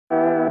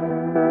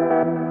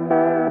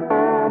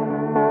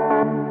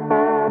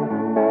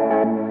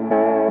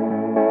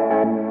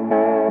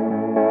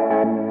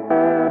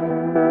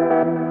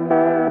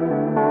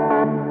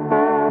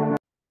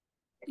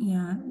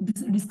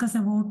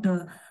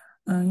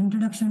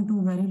introduction to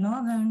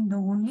Verilog, and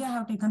only I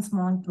have taken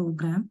small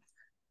program.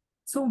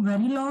 So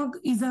Verilog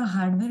is a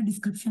hardware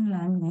description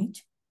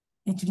language,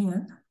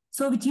 HDL,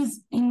 so which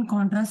is in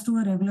contrast to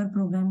a regular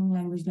programming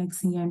language like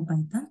C and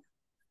Python.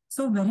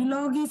 So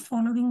Verilog is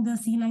following the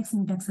C-like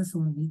syntaxes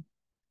only.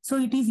 So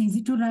it is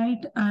easy to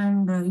write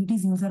and it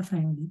is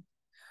user-friendly.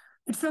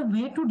 It's a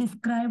way to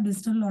describe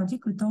digital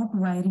logic without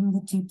wiring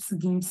the chips,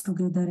 gates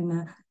together in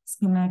a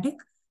schematic,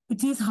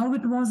 which is how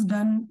it was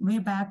done way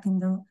back in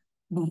the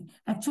day.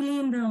 Actually,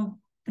 in the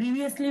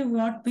previously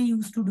what we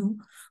used to do,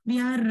 we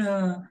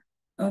are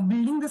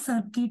building the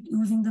circuit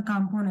using the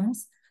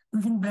components,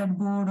 using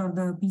breadboard or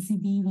the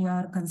PCB we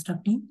are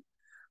constructing.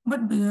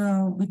 But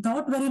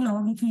without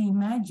Verilog, if you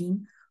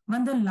imagine,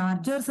 when the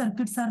larger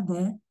circuits are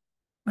there,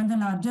 when the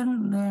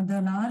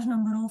large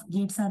number of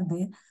gates are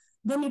there,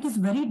 then it is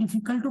very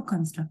difficult to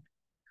construct.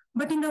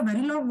 But in the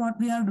Verilog, what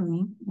we are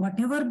doing,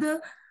 whatever the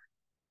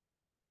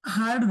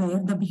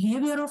hardware, the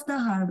behavior of the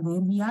hardware,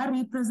 we are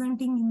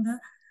representing in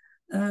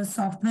the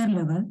software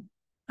level,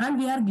 and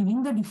we are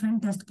giving the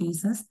different test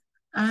cases,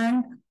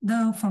 and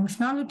the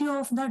functionality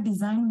of the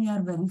design we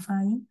are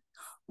verifying.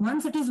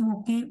 Once it is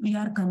okay, we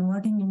are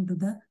converting into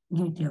the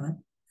gate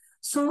level.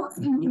 So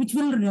which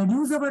will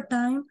reduce our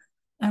time,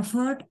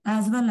 effort,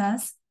 as well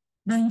as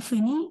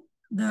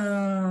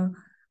the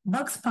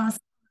bugs pass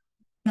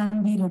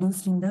can be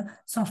reduced in the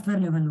software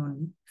level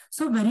only.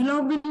 So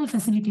Verilog will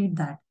facilitate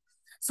that.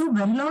 So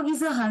Verilog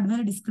is a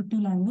hardware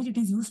descriptive language. It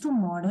is used to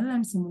model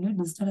and simulate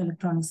digital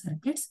electronic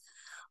circuits.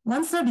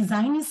 Once the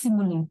design is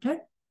simulated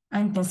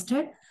and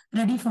tested,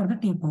 ready for the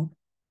tape-out,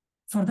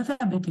 for the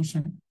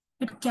fabrication,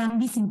 it can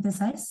be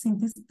synthesized.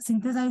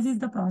 Synthesize is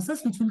the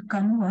process which will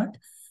convert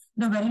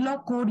the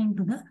Verilog code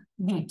into the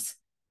gates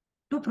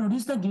to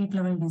produce the gate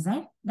level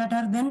design that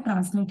are then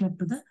translated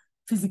to the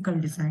physical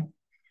design.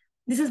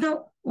 This is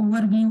the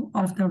overview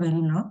of the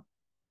Verilog.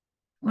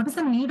 What is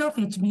the need of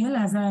HDL?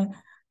 As I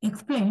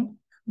explained,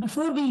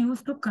 before we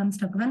used to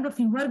construct, when the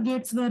fewer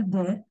gates were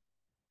there,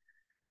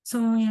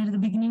 so here at the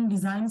beginning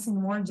designs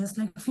involved just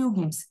like few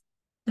gates.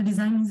 The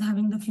design is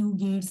having the few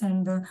gates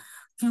and the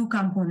few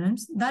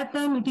components. That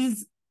time it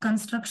is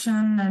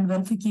construction and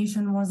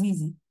verification was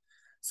easy.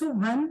 So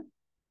when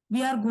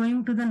we are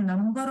going to the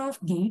number of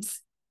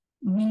gates,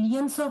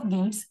 millions of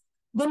gates,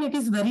 then it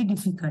is very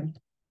difficult.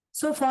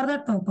 So for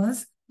that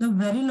purpose, the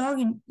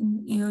Verilog,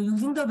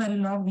 using the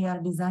Verilog, we are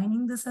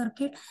designing the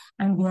circuit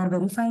and we are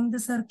verifying the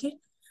circuit.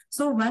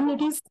 So when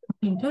it is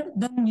completed,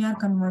 then we are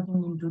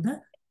converting into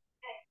the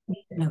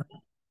level.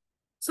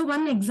 So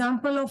one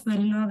example of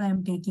Verilog I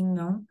am taking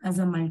now as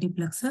a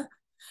multiplexer.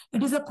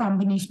 It is a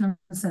combinational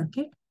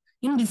circuit.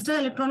 In digital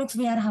electronics,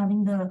 we are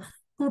having the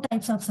two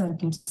types of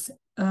circuits,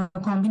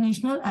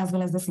 combinational as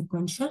well as the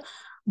sequential.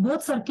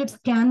 Both circuits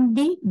can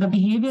be, the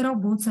behavior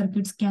of both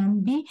circuits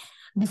can be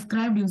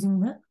described using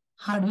the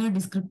hardware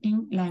descriptive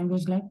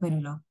language like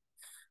Verilog.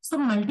 So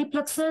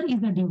multiplexer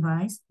is a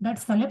device that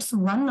selects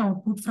one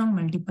output from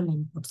multiple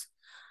inputs.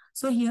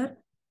 So here,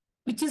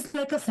 which is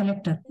like a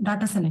selector,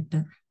 data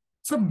selector.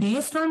 So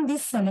based on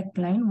this select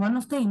line, one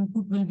of the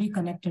input will be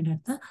connected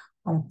at the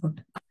output.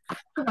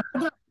 So what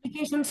are the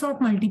applications of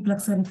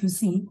multiplexer? If you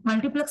see,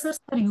 multiplexers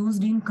are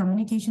used in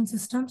communication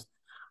systems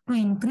to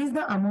increase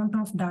the amount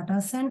of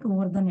data sent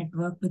over the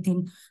network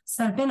within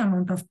certain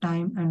amount of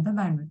time and the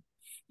bandwidth.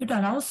 It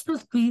allows to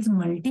squeeze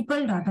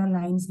multiple data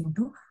lines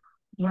into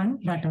one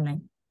data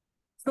line.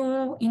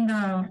 So in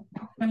the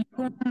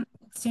telephone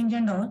exchange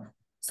and all,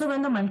 so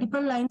when the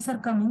multiple lines are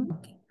coming,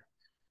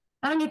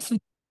 and it's one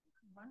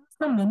of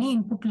the many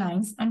input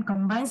lines and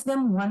combines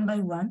them one by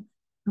one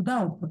to the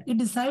output. It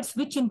decides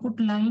which input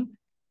line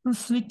to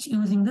switch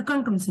using the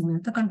control signal.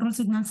 The control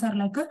signals are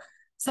like a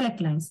select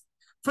lines.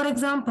 For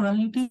example,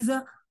 it is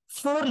a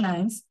 4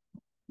 lines.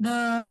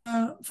 The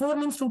 4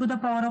 means 2 to the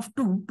power of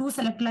 2. 2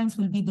 select lines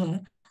will be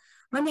there.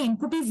 When the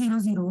input is 0,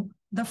 0,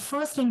 the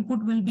first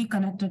input will be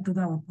connected to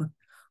the output.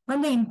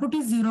 When the input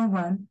is 0,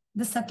 1,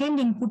 the second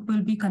input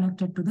will be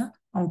connected to the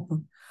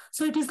output.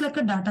 So it is like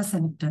a data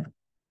selector.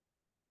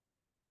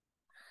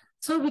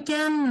 So we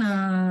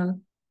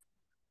can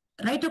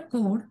write a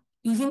code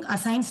using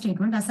assign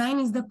statement. Assign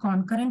is the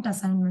concurrent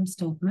assignment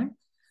statement.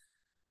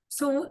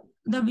 So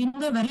in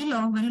the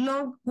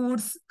Verilog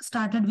codes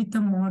started with the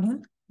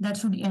module that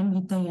should end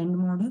with the end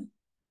module.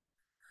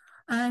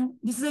 And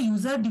this is a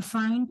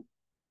user-defined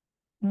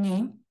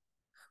name,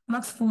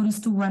 MUX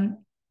 4:1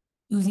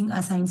 using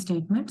assign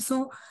statement.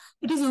 So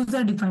it is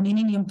user-defined,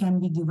 any name can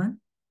be given.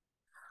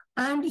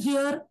 And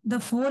here the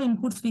 4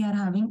 inputs we are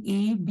having,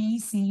 A, B,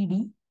 C,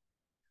 D,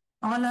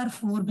 all are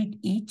 4-bit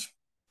each.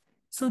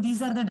 So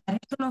these are the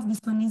direction of this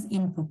one is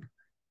input.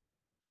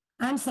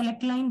 And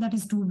select line, that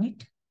is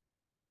 2-bit.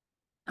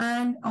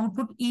 And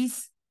output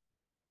is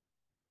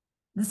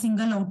the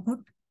single output,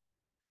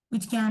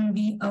 which can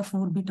be a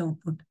 4-bit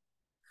output.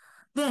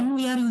 Then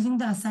we are using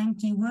the assign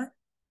keyword.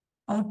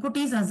 Output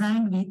is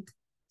assigned with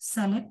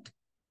select,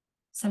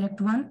 select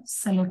 1,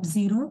 select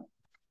 0,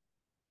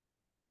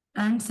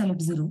 and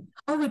select 0.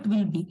 How it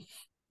will be?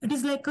 It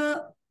is like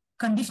a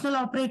conditional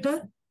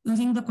operator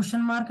Using the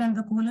question mark and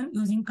the colon,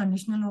 using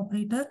conditional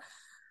operator,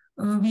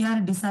 we are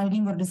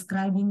deciding or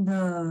describing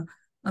the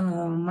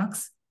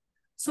MUX.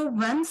 So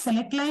when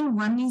select line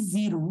 1 is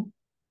 0,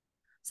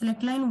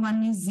 select line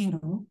 1 is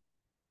 0,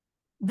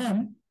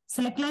 then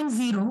select line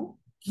 0,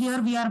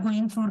 here we are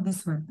going for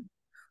this one.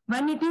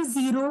 When it is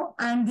 0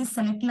 and this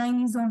select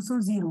line is also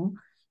 0,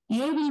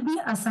 A will be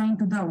assigned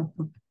to the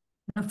output.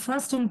 The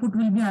first input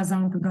will be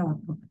assigned to the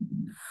output.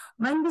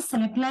 When the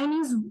select line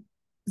is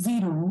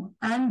 0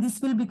 and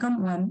this will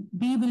become 1,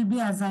 B will be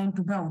assigned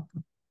to the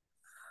output.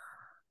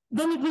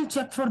 Then it will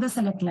check for the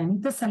select line.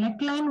 If the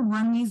select line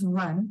 1 is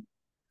 1,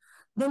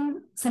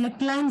 then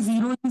select line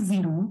 0 is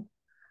 0.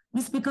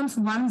 This becomes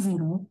 1,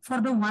 0.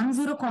 For the 1,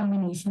 0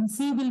 combination,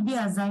 C will be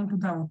assigned to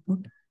the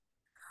output.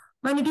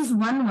 When it is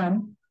 1,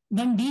 1,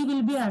 then D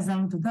will be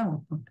assigned to the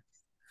output.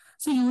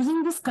 So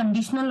using this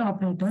conditional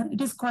operator,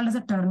 it is called as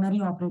a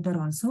ternary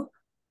operator also.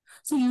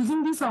 So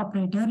using this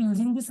operator,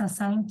 using this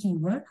assign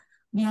keyword,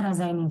 we are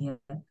assigning here.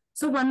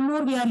 So one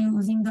more, we are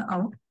using the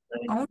out.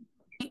 Out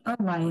will be a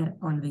wire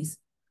always.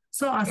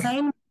 So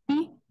assign will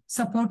be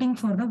supporting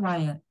for the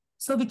wire.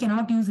 So we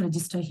cannot use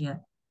register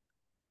here.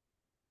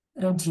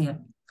 Reg here.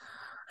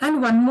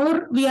 And one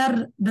more, we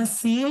are the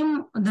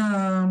same,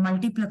 the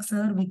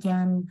multiplexer, we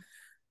can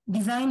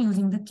design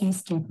using the case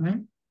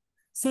statement.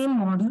 Same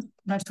module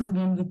that should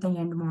end with the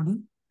end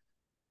module.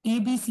 A,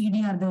 B, C,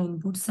 D are the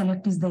input.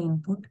 Select is the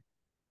input.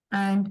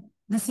 And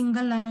the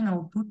single line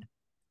output.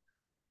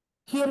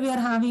 Here we are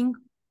having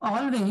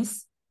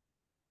always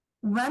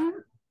when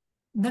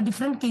the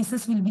different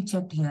cases will be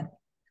checked here.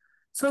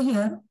 So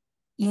here,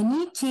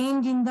 any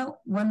change in the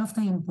one of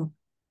the input.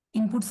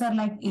 Inputs are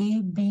like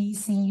A, B,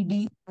 C,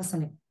 D,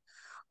 select.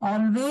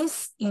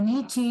 Always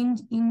any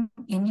change in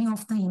any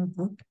of the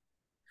input,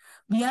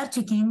 we are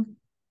checking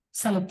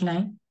select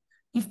line.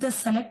 If the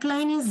select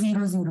line is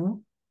 0,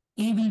 0,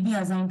 A will be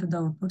assigned to the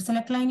output.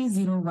 Select line is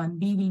 0, 1,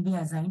 B will be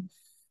assigned.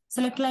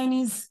 Select line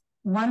is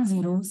 1,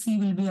 0, C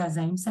will be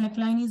assigned. Select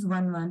line is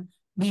 1, 1,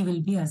 B will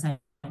be assigned.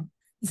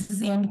 This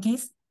is end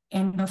case,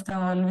 end of the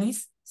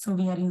always. So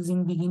we are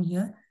using begin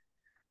here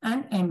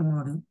and end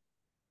module.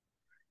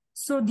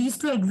 So these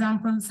two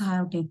examples I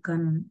have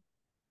taken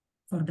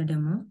for the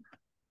demo.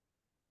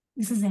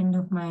 This is the end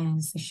of my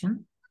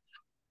session.